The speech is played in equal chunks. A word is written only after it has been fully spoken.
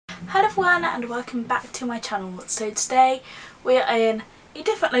Hello everyone and welcome back to my channel. So today we are in a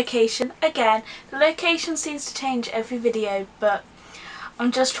different location. Again, the location seems to change every video, but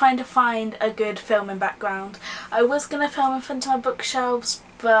I'm just trying to find a good filming background. I was going to film in front of my bookshelves,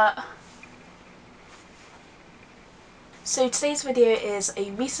 but... So today's video is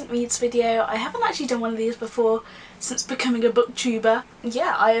a recent reads video. I haven't actually done one of these before since becoming a booktuber.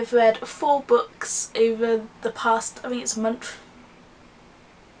 Yeah, I have read 4 books over the past, I think it's a month.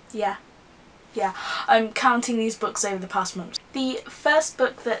 Yeah, I'm counting these books over the past month. The first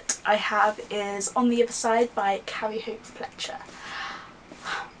book that I have is On the Other Side by Carrie Hope Fletcher.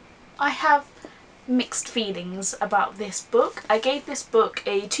 I have mixed feelings about this book. I gave this book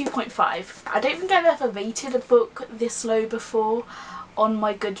a 2.5. I don't think I've ever rated a book this low before on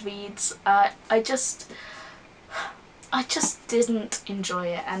my Goodreads. I just didn't enjoy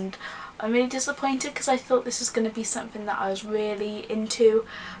it, and I'm really disappointed because I thought this was going to be something that I was really into,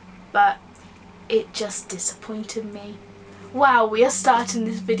 but it just disappointed me. Wow, we are starting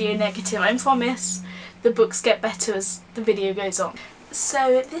this video negative. I promise the books get better as the video goes on.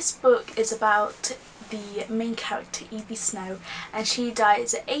 So this book is about the main character, Evie Snow, and she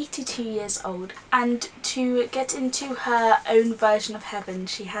dies at 82 years old, and to get into her own version of heaven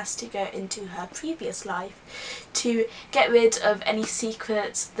she has to go into her previous life to get rid of any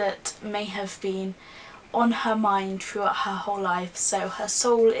secrets that may have been on her mind throughout her whole life, so her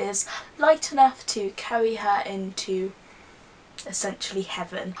soul is light enough to carry her into essentially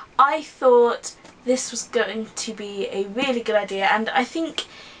heaven. I thought this was going to be a really good idea, and I think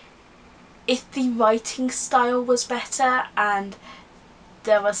if the writing style was better and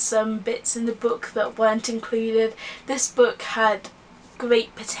there were some bits in the book that weren't included, this book had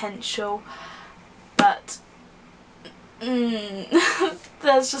great potential, but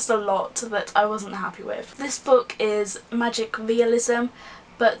there's just a lot that I wasn't happy with. This book is magic realism,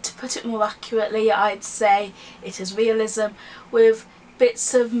 but to put it more accurately I'd say it is realism with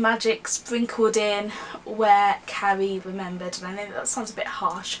bits of magic sprinkled in where Carrie remembered, and I know that sounds a bit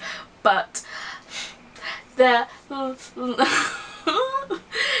harsh, but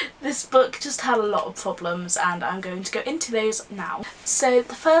this book just had a lot of problems, and I'm going to go into those now. So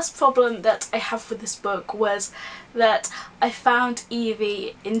the first problem that I have with this book was that I found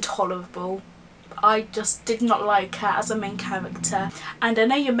Evie intolerable. I just did not like her as a main character, and I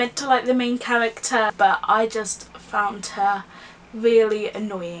know you're meant to like the main character, but I just found her really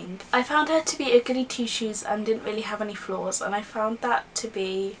annoying. I found her to be a goody two-shoes and didn't really have any flaws, and I found that to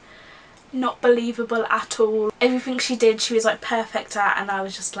be not believable at all. Everything she did she was like perfect at, and I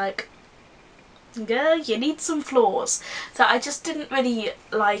was just like, girl, you need some flaws. So I just didn't really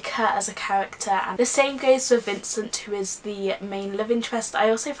like her as a character, and the same goes for Vincent, who is the main love interest. I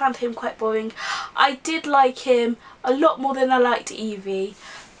also found him quite boring. I did like him a lot more than I liked Evie,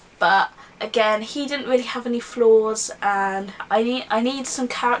 but again he didn't really have any flaws, and I need some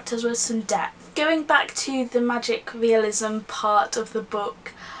characters with some depth. Going back to the magic realism part of the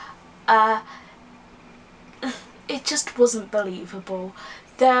book, it just wasn't believable.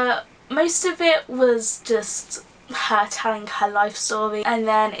 Most of it was just her telling her life story, and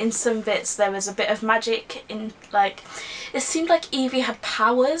then in some bits there was a bit of magic in, like, it seemed like Evie had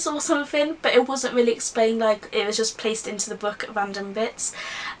powers or something, but it wasn't really explained, like it was just placed into the book at random bits.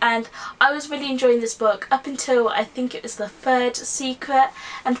 And I was really enjoying this book up until I think it was the 3rd secret,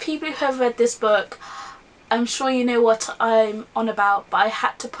 and people who have read this book, I'm sure you know what I'm on about, but I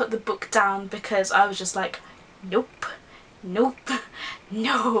had to put the book down because I was just like, nope, nope,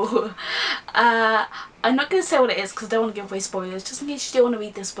 no. I'm not going to say what it is because I don't want to give away spoilers, just in case you do want to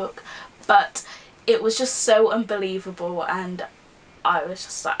read this book, but it was just so unbelievable, and I was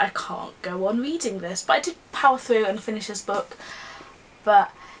just like, I can't go on reading this. But I did power through and finish this book. But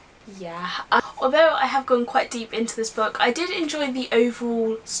yeah, although I have gone quite deep into this book, I did enjoy the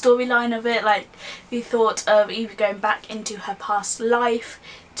overall storyline of it, like the thought of Evie going back into her past life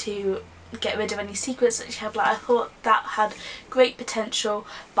to get rid of any secrets that she had. Like, I thought that had great potential,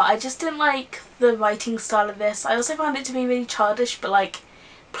 but I just didn't like the writing style of this. I also found it to be really childish, but like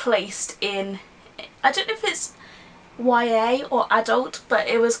placed in, I don't know if it's YA or adult, but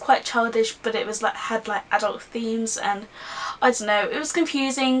it was quite childish, but it was like had like adult themes, and I don't know, it was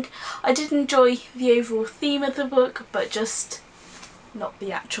confusing. I did enjoy the overall theme of the book, but just not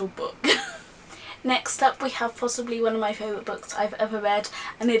the actual book. Next up we have possibly one of my favourite books I've ever read,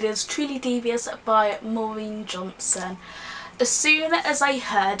 and it is Truly Devious by Maureen Johnson. As soon as I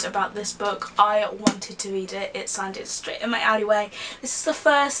heard about this book I wanted to read it. It sounded straight in my alleyway. This is the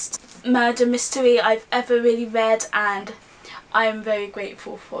first murder mystery I've ever really read, and I am very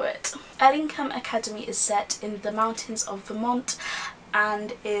grateful for it. Ellingham Academy is set in the mountains of Vermont,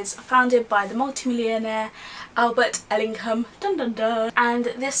 and is founded by the multimillionaire Albert Ellingham. Dun dun dun. And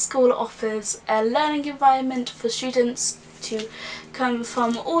this school offers a learning environment for students to come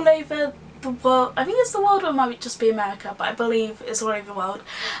from all over the world. I think it's the world, or it might just be America, but I believe it's all over the world,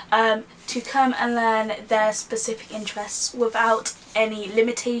 to come and learn their specific interests without any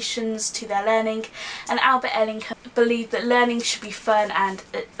limitations to their learning. And Albert Ellingham believed that learning should be fun, and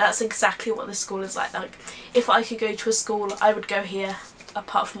that's exactly what the school is like. Like, if I could go to a school, I would go here,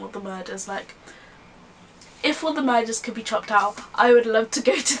 apart from all the murders. Like, if all the murders could be chopped out, I would love to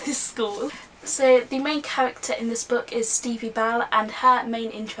go to this school. So the main character in this book is Stevie Bell, and her main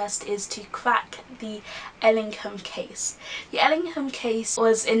interest is to crack the Ellingham case. The Ellingham case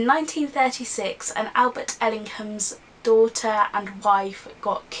was in 1936, and Albert Ellingham's daughter and wife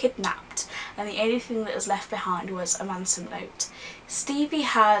got kidnapped, and the only thing that was left behind was a ransom note. Stevie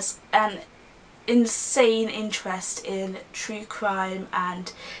has an insane interest in true crime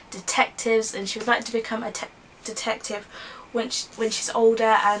and detectives, and she would like to become a detective when she's older,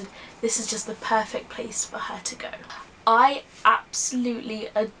 and this is just the perfect place for her to go. I absolutely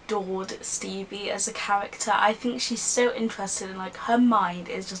adored Stevie as a character. I think she's so interesting, and like, her mind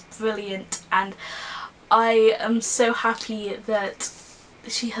is just brilliant, and I am so happy that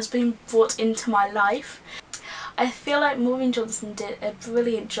she has been brought into my life. I feel like Maureen Johnson did a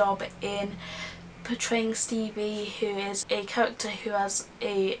brilliant job in portraying Stevie, who is a character who has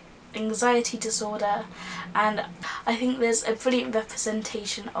a anxiety disorder, and I think there's a brilliant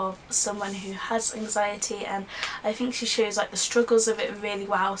representation of someone who has anxiety, and I think she shows like the struggles of it really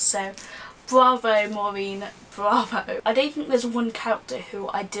well. So bravo Maureen, bravo. I don't think there's one character who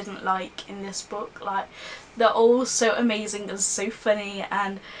I didn't like in this book. Like, they're all so amazing and so funny,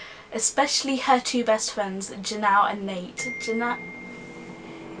 and especially her two best friends, Janelle and Nate.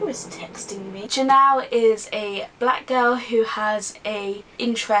 Who is texting me? Janelle is a black girl who has a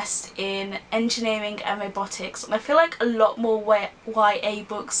interest in engineering and robotics, and I feel like a lot more YA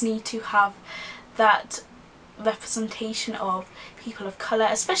books need to have that representation of people of colour,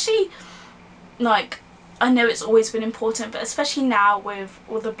 especially, like, I know it's always been important, but especially now with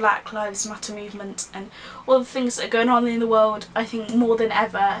all the Black Lives Matter movement and all the things that are going on in the world, I think more than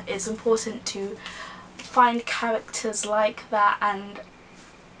ever it's important to find characters like that, and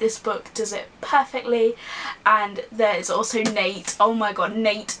this book does it perfectly. And there's also Nate. Oh my god,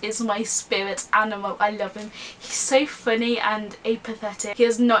 Nate is my spirit animal. I love him. He's so funny and apathetic. He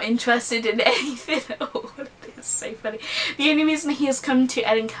is not interested in anything at all. It's so funny. The only reason he has come to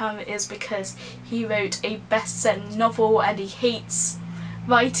Ellingham is because he wrote a best-selling novel and he hates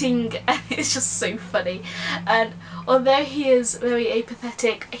writing, and it's just so funny. And although he is very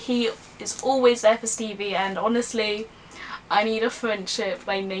apathetic, he is always there for Stevie, and honestly, I need a friendship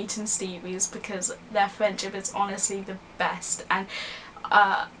like Nate and Stevie's, because their friendship is honestly the best. And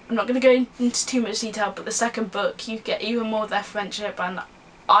I'm not going to go into too much detail, but the second book you get even more of their friendship, and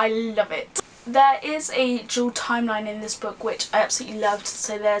I love it. There is a dual timeline in this book which I absolutely loved.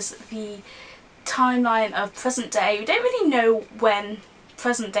 So there's the timeline of present day. We don't really know when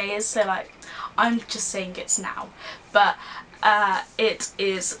present day is, so like, I'm just saying it's now, but it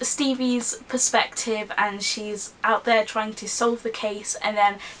is Stevie's perspective, and she's out there trying to solve the case. And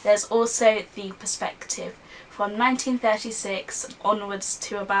then there's also the perspective from 1936 onwards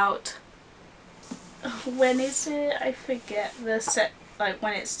to about, when is it? I forget the set, like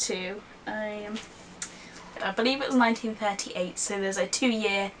when it's to. I believe it was 1938, so there's a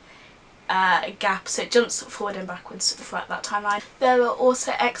 2-year gap, so it jumps forward and backwards throughout that timeline. There are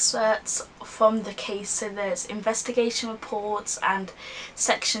also excerpts from the case, so there's investigation reports and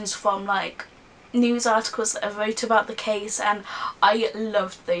sections from like news articles that I wrote about the case, and I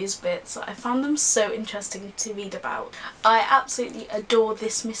loved those bits. I found them so interesting to read about. I absolutely adore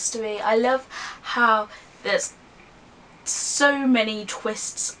this mystery. I love how there's so many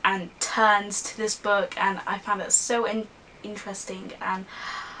twists and turns to this book, and I found it so interesting, and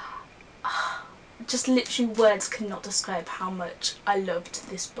just literally words cannot describe how much I loved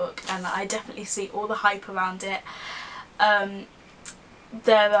this book, and I definitely see all the hype around it.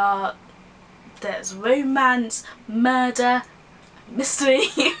 There's romance, murder, mystery.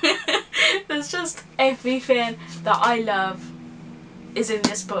 There's just everything that I love is in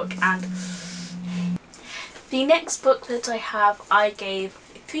this book. And the next book that I gave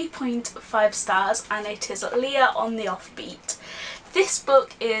 3.5 stars, and it is Leah on the Offbeat. This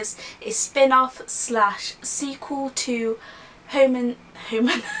book is a spin-off slash sequel to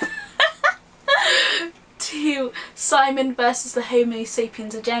to Simon versus the Homo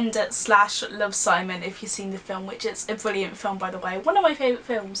Sapiens Agenda slash Love, Simon, if you've seen the film, which is a brilliant film, by the way. One of my favourite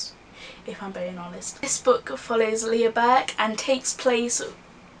films. if I'm being honest. This book follows Leah Burke and takes place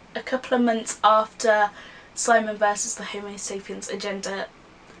a couple of months after Simon versus the Homo sapiens agenda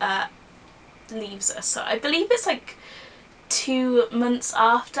leaves us. So I believe it's like 2 months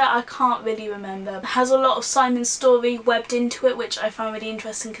after, I can't really remember. It has a lot of Simon's story webbed into it, which I found really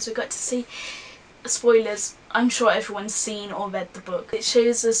interesting because we got to see, spoilers, I'm sure everyone's seen or read the book. It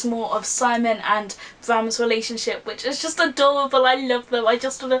shows us more of Simon and Bram's relationship, which is just adorable. I love them. I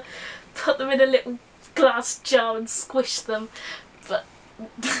just want to put them in a little glass jar and squish them, but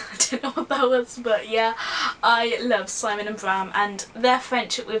I don't know what that was. But yeah, I love Simon and Bram, and their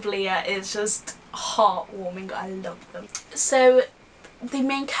friendship with Leah is just heartwarming. I love them. So the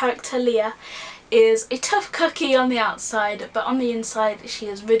main character, Leah, is a tough cookie on the outside, but on the inside she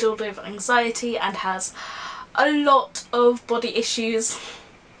is riddled with anxiety and has a lot of body issues.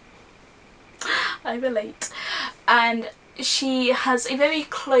 I relate. And she has a very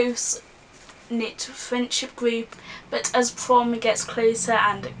close knit friendship group, but as prom gets closer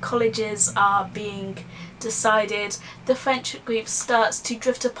and colleges are being decided, the friendship group starts to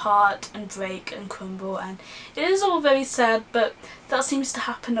drift apart and break and crumble, and it is all very sad, but that seems to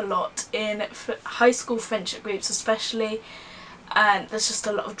happen a lot in high school friendship groups especially, and there's just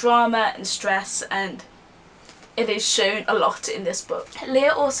a lot of drama and stress, and it is shown a lot in this book.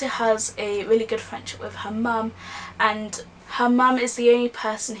 Leah also has a really good friendship with her mum, and her mum is the only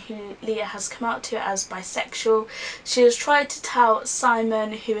person who Leah has come out to as bisexual. She has tried to tell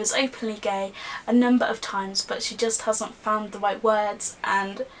Simon, who is openly gay, a number of times, but she just hasn't found the right words,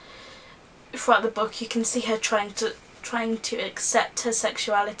 and throughout the book you can see her trying to accept her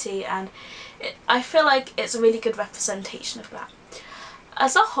sexuality, and I feel like it's a really good representation of that.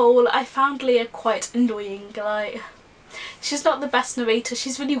 As a whole, I found Leah quite annoying. Like, she's not the best narrator,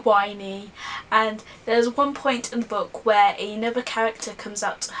 she's really whiny, and there's one point in the book where another character comes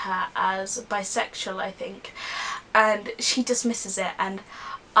out to her as bisexual, I think, and she dismisses it, and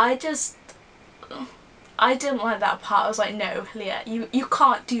I didn't like that part. I was like, no, Leah, you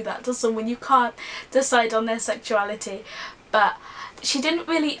can't do that to someone, you can't decide on their sexuality. But she didn't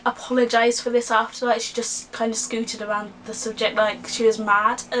really apologise for this after, like she just kind of scooted around the subject like she was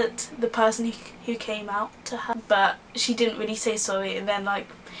mad at the person who came out to her, but she didn't really say sorry, and then like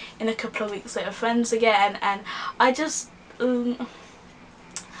in a couple of weeks they were friends again, and I just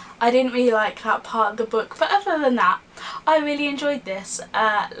I didn't really like that part of the book. But other than that, I really enjoyed this.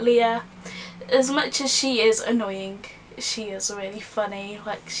 Leah, as much as she is annoying, she is really funny.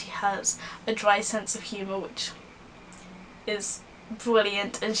 Like, she has a dry sense of humour which is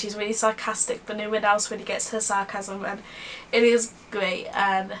brilliant, and she's really sarcastic, but no one else really gets her sarcasm, and it is great.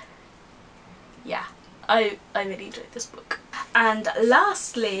 And yeah, I really enjoyed this book. And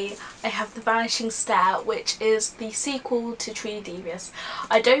lastly, I have The Vanishing Stare, which is the sequel to Truly Devious.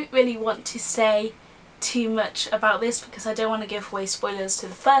 I don't really want to say too much about this because I don't want to give away spoilers to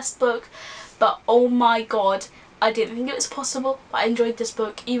the first book, but oh my god, I didn't think it was possible, but I enjoyed this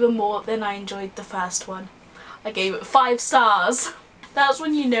book even more than I enjoyed the first one. I gave it 5 stars. That's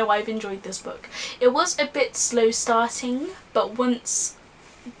when you know I've enjoyed this book. It was a bit slow starting, but once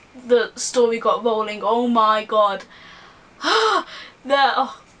the story got rolling, oh my god. I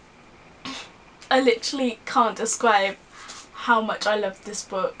literally can't describe how much I loved this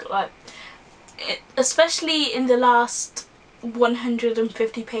book. Like, especially in the last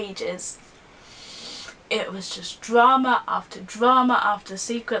 150 pages, it was just drama after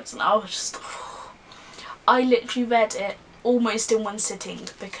sequence, and I was just, I literally read it almost in one sitting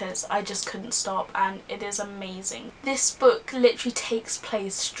because I just couldn't stop, and it is amazing. This book literally takes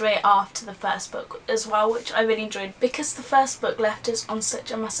place straight after the first book as well, which I really enjoyed. Because the first book left us on such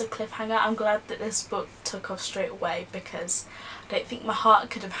a massive cliffhanger, I'm glad that this book took off straight away, because I don't think my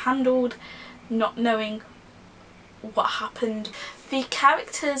heart could have handled not knowing what happened. The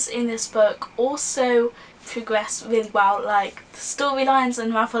characters in this book also progress really well, like the storylines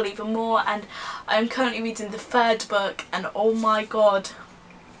unravel even more, and I'm currently reading the 3rd book, and oh my god,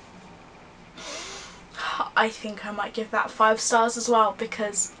 I think I might give that 5 stars as well,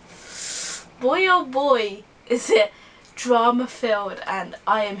 because boy oh boy is it drama filled, and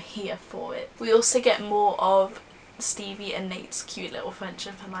I am here for it. We also get more of Stevie and Nate's cute little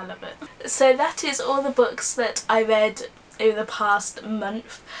friendship, and I love it. So that is all the books that I read over the past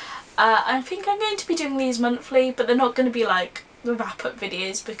month. I think I'm going to be doing these monthly, but they're not going to be like the wrap-up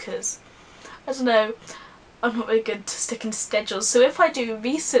videos because, I don't know, I'm not very good to sticking to schedules. So if I do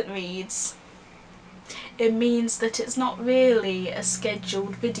recent reads, it means that it's not really a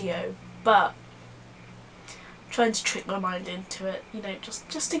scheduled video, but I'm trying to trick my mind into it, you know,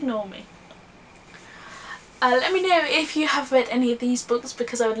 just ignore me. Let me know if you have read any of these books,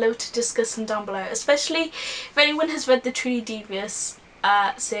 because I would love to discuss them down below, especially if anyone has read the Truly Devious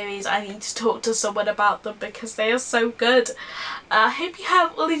series. I need to talk to someone about them because they are so good. I hope you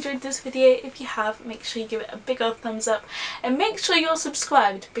have all enjoyed this video. If you have, make sure you give it a big old thumbs up and make sure you're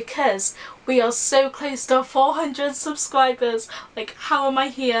subscribed, because we are so close to 400 subscribers. Like, how am I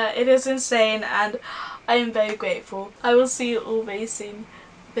here? It is insane, and I am very grateful. I will see you all very soon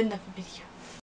with another video.